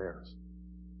and I'm theirs.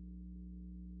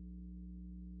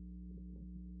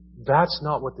 That's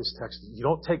not what this text is. You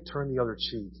don't turn the other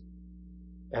cheek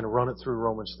and run it through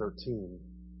Romans 13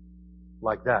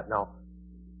 like that. Now,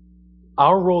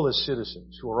 our role as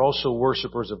citizens who are also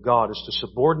worshipers of God is to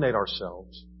subordinate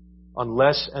ourselves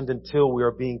unless and until we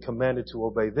are being commanded to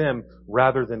obey them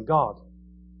rather than God.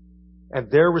 And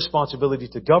their responsibility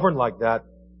to govern like that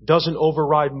doesn't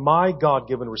override my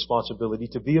God-given responsibility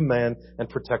to be a man and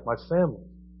protect my family.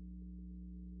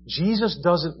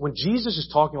 When Jesus is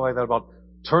talking like that about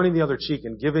turning the other cheek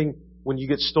and giving, when you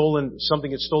get stolen, something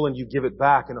gets stolen, you give it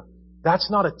back. And that's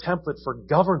not a template for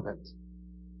government,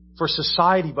 for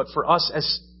society, but for us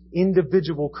as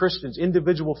individual Christians,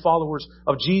 individual followers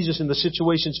of Jesus in the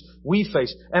situations we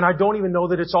face. And I don't even know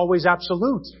that it's always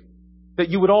absolute. That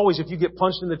you would always, if you get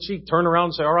punched in the cheek, turn around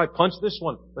and say, all right, punch this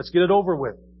one. Let's get it over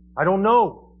with. I don't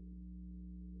know.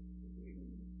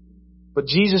 But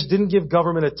Jesus didn't give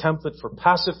government a template for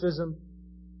pacifism,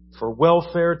 for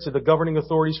welfare to the governing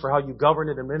authorities, for how you govern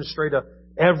and administrate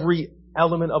every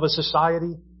element of a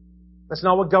society. That's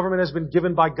not what government has been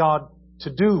given by God to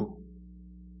do.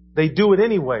 They do it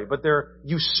anyway, but they're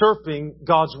usurping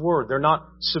God's word. They're not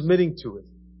submitting to it.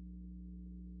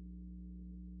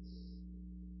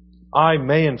 I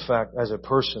may, in fact, as a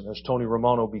person, as Tony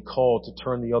Romano, be called to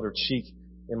turn the other cheek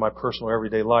in my personal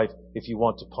everyday life if you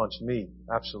want to punch me.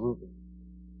 Absolutely.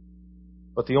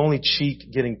 But the only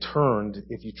cheek getting turned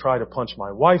if you try to punch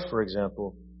my wife, for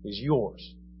example, is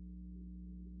yours.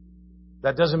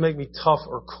 That doesn't make me tough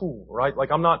or cool, right?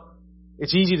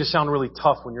 It's easy to sound really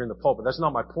tough when you're in the pulpit. That's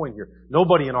not my point here.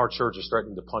 Nobody in our church is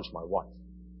threatening to punch my wife.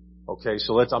 Okay,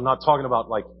 so I'm not talking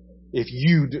about if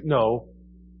you know.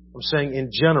 I'm saying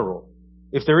in general.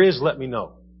 If there is, let me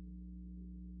know.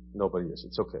 Nobody is.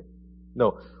 It's okay.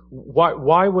 No.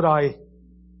 Why would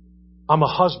I'm a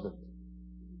husband.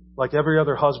 Like every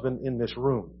other husband in this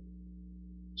room.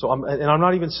 So I'm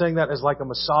not even saying that as a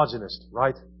misogynist,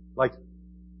 right? Like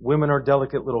women are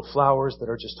delicate little flowers that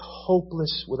are just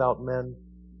hopeless without men.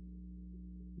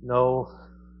 No.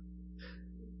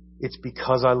 It's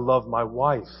because I love my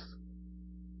wife.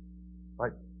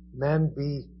 Right? Men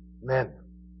be men.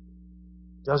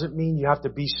 Doesn't mean you have to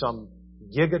be some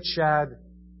giga-chad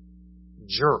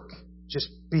jerk. Just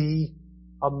be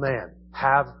a man.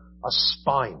 Have a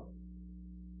spine.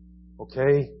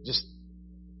 Okay? Just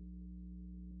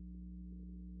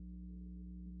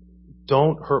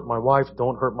don't hurt my wife,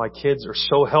 don't hurt my kids, or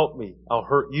so help me, I'll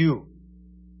hurt you.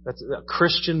 A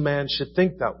Christian man should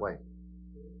think that way.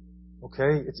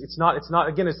 Okay? It's not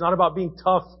about being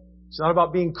tough. It's not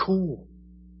about being cool.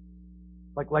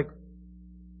 Like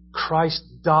Christ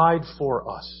died for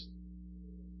us.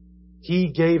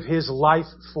 He gave His life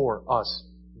for us.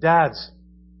 Dads,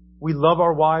 we love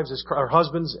our wives as our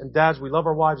husbands, and dads, we love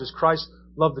our wives as Christ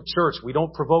loved the church. We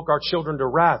don't provoke our children to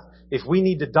wrath. If we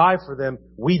need to die for them,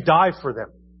 we die for them.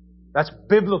 That's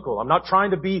biblical. I'm not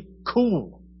trying to be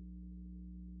cool.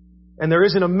 And there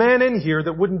isn't a man in here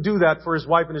that wouldn't do that for his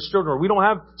wife and his children. We don't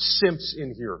have simps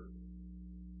in here.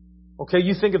 Okay,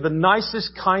 you think of the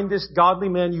nicest, kindest, godly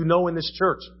man you know in this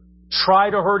church.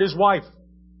 Try to hurt his wife.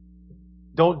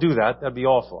 Don't do that. That'd be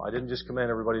awful. I didn't just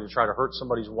command everybody to try to hurt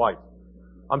somebody's wife.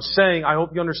 I'm saying, I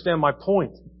hope you understand my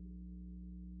point.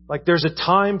 Like there's a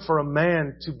time for a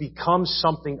man to become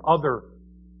something other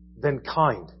than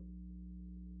kind.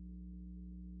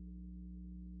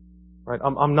 Right?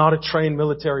 I'm not a trained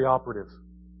military operative.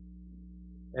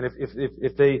 And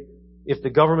if the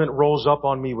government rolls up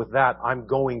on me with that, I'm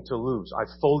going to lose. I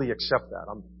fully accept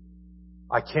that.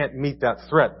 I can't meet that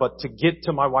threat. But to get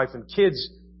to my wife and kids,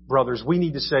 brothers, we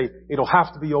need to say, it'll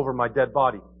have to be over my dead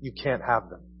body. You can't have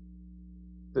them.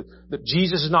 That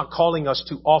Jesus is not calling us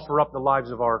to offer up the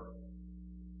lives of our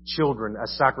children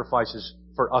as sacrifices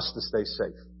for us to stay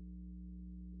safe.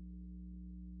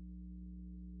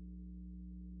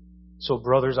 So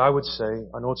brothers, I would say,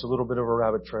 I know it's a little bit of a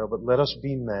rabbit trail, but let us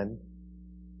be men.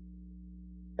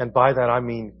 And by that I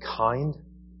mean kind,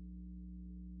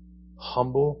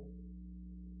 humble,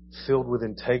 filled with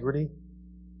integrity,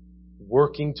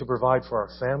 working to provide for our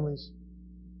families,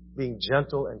 being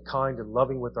gentle and kind and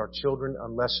loving with our children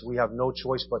unless we have no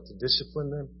choice but to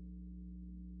discipline them.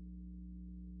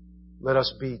 Let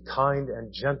us be kind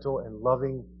and gentle and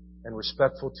loving and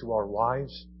respectful to our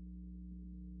wives.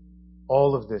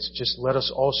 All of this, just let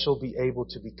us also be able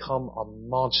to become a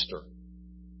monster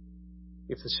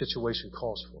if the situation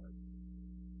calls for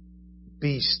it.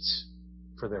 Beasts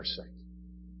for their sake,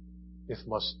 if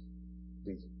must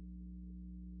be.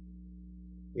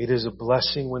 It is a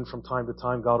blessing when from time to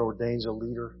time God ordains a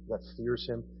leader that fears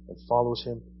Him and follows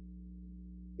Him.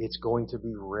 It's going to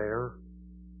be rare.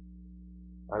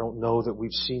 I don't know that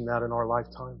we've seen that in our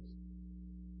lifetimes.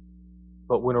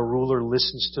 But when a ruler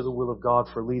listens to the will of God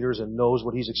for leaders and knows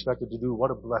what he's expected to do,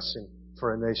 what a blessing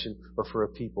for a nation or for a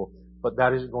people. But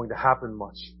that isn't going to happen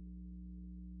much.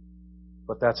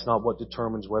 But that's not what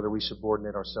determines whether we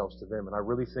subordinate ourselves to them. And I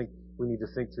really think we need to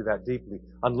think through that deeply.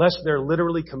 Unless they're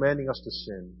literally commanding us to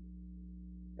sin,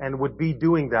 and would be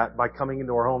doing that by coming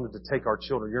into our home to take our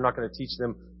children. You're not going to teach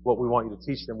them what we want you to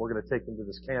teach them. We're going to take them to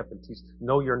this camp and teach.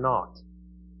 No, you're not.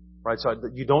 Right? So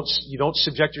you don't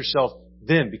subject yourself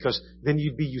then, because then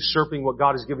you'd be usurping what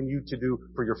God has given you to do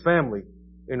for your family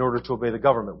in order to obey the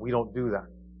government. We don't do that.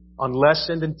 Unless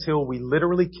and until we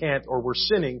literally can't or we're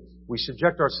sinning, we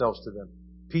subject ourselves to them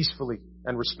peacefully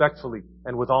and respectfully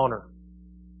and with honor.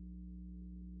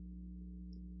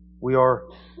 We are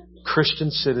Christian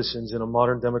citizens in a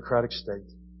modern democratic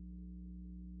state.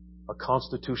 A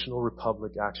constitutional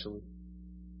republic, actually.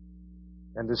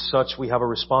 And as such, we have a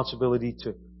responsibility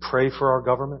to pray for our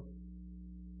government.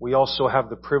 We also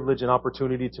have the privilege and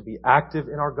opportunity to be active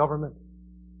in our government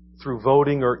through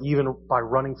voting or even by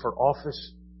running for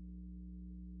office.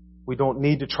 We don't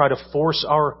need to try to force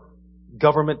our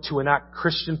government to enact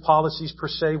Christian policies per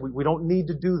se. We don't need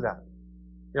to do that.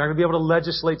 You're not going to be able to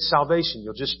legislate salvation.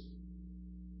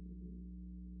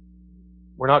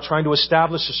 We're not trying to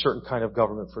establish a certain kind of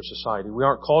government for society. We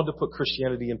aren't called to put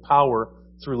Christianity in power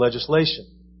through legislation.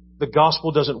 The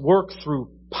gospel doesn't work through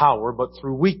power, but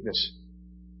through weakness.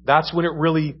 That's when it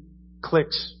really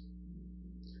clicks.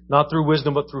 Not through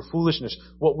wisdom, but through foolishness.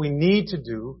 What we need to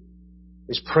do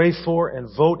is pray for and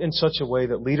vote in such a way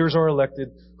that leaders are elected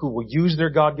who will use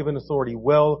their God-given authority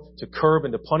well to curb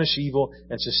and to punish evil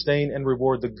and sustain and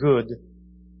reward the good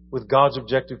with God's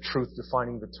objective truth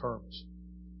defining the terms.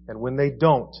 And when they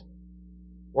don't,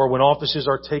 or when offices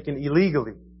are taken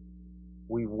illegally,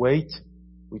 we wait,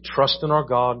 we trust in our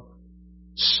God,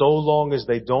 so long as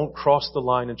they don't cross the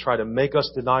line and try to make us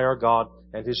deny our God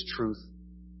and His truth.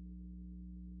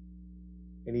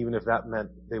 And even if that meant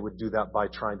they would do that by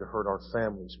trying to hurt our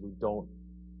families, we don't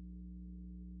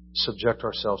subject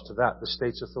ourselves to that. The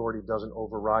state's authority doesn't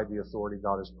override the authority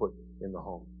God has put in the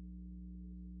home.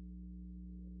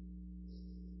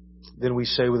 Then we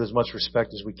say with as much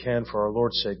respect as we can for our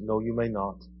Lord's sake, no, you may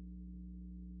not.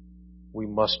 We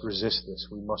must resist this.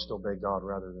 We must obey God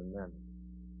rather than men.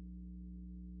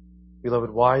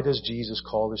 Beloved, why does Jesus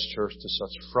call His church to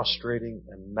such frustrating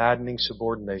and maddening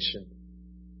subordination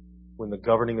when the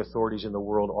governing authorities in the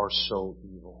world are so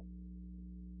evil?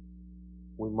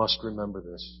 We must remember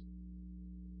this.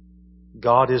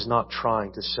 God is not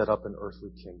trying to set up an earthly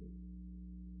kingdom.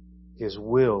 His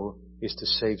will is to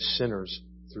save sinners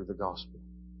through the gospel.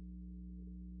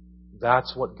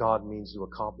 That's what God means to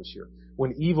accomplish here.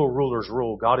 When evil rulers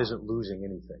rule, God isn't losing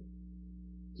anything.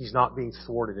 He's not being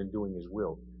thwarted in doing His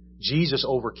will. Jesus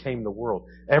overcame the world.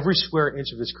 Every square inch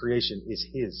of His creation is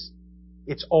His.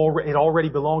 It already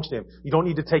belongs to Him. You don't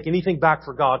need to take anything back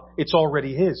for God. It's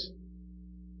already His.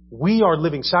 We are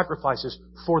living sacrifices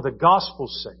for the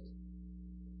gospel's sake.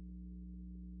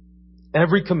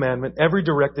 Every commandment, every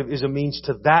directive is a means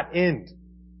to that end.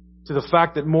 To the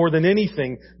fact that more than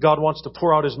anything, God wants to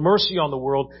pour out His mercy on the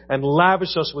world and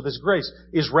lavish us with His grace.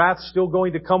 Is wrath still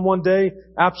going to come one day?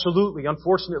 Absolutely.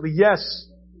 Unfortunately, yes.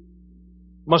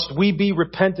 Must we be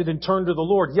repentant and turn to the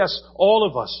Lord? Yes, all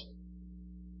of us.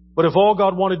 But if all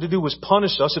God wanted to do was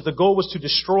punish us, if the goal was to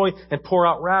destroy and pour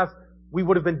out wrath, we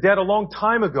would have been dead a long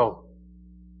time ago.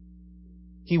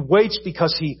 He waits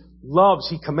because He loves.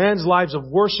 He commands lives of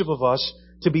worship of us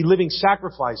to be living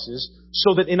sacrifices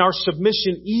so that in our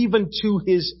submission even to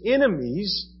His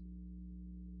enemies,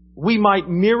 we might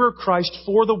mirror Christ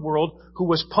for the world, who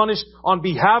was punished on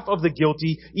behalf of the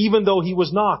guilty even though He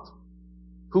was not,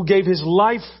 who gave His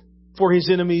life for His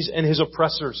enemies and His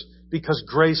oppressors, because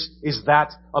grace is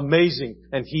that amazing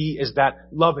and He is that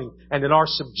loving. And in our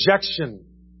subjection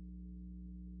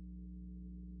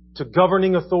to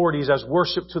governing authorities as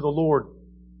worship to the Lord,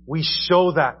 we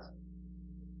show that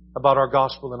about our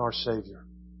gospel and our Savior.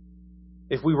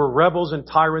 If we were rebels and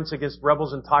tyrants against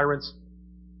rebels and tyrants,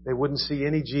 they wouldn't see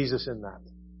any Jesus in that.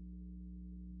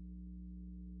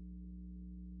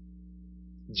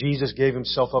 Jesus gave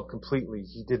Himself up completely.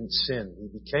 He didn't sin. He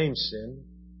became sin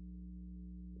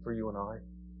for you and I.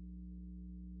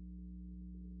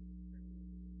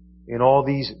 In all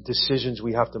these decisions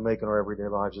we have to make in our everyday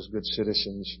lives as good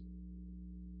citizens,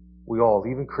 we all,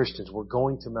 even Christians, we're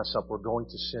going to mess up. We're going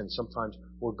to sin. Sometimes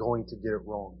we're going to get it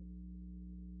wrong.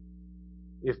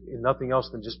 If in nothing else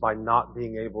than just by not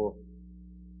being able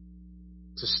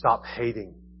to stop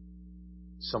hating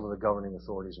some of the governing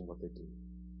authorities and what they do.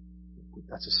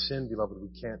 That's a sin, beloved. We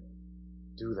can't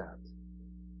do that.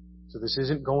 So this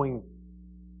isn't going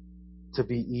to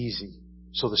be easy.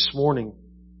 So this morning,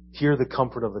 hear the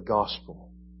comfort of the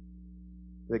gospel,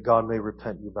 that God may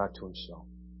repent you back to Himself.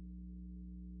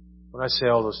 When I say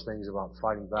all those things about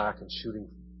fighting back and shooting,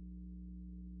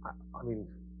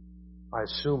 I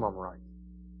assume I'm right.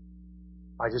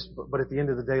 But at the end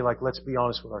of the day, let's be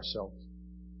honest with ourselves.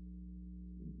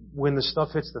 When the stuff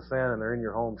hits the fan and they're in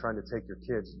your home trying to take your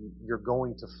kids, you're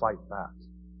going to fight back.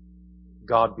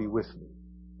 God be with me,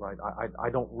 right? I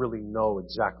don't really know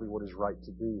exactly what is right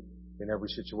to do in every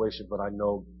situation, but I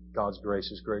know God's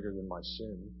grace is greater than my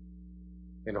sin.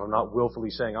 And if I'm not willfully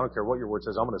saying, I don't care what your word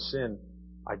says, I'm going to sin,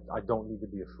 I don't need to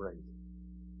be afraid.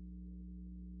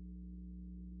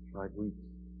 Right? We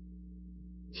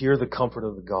hear the comfort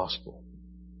of the gospel.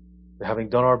 That having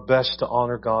done our best to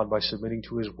honor God by submitting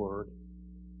to His word,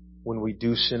 when we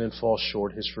do sin and fall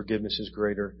short, His forgiveness is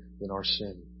greater than our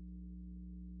sin.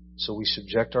 So we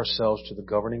subject ourselves to the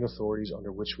governing authorities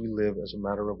under which we live as a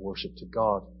matter of worship to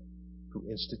God, who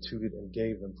instituted and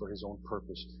gave them for His own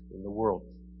purpose in the world.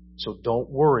 So don't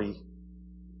worry.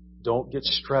 Don't get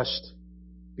stressed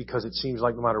because it seems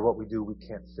like no matter what we do, we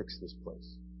can't fix this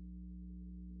place.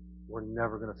 We're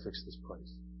never going to fix this place.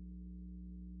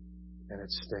 And it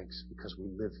stinks because we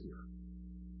live here.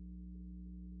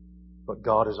 But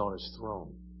God is on His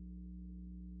throne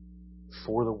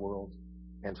for the world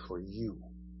and for you.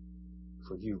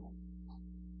 For you.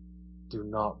 Do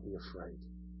not be afraid.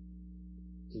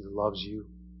 He loves you.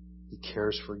 He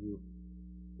cares for you.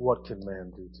 What can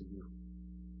man do to you?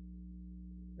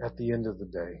 At the end of the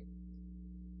day,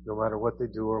 no matter what they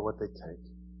do or what they take,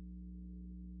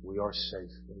 we are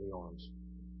safe in the arms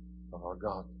of our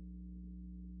God.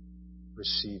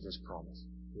 Receive His promise.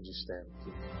 Would you stand,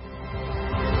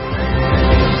 please?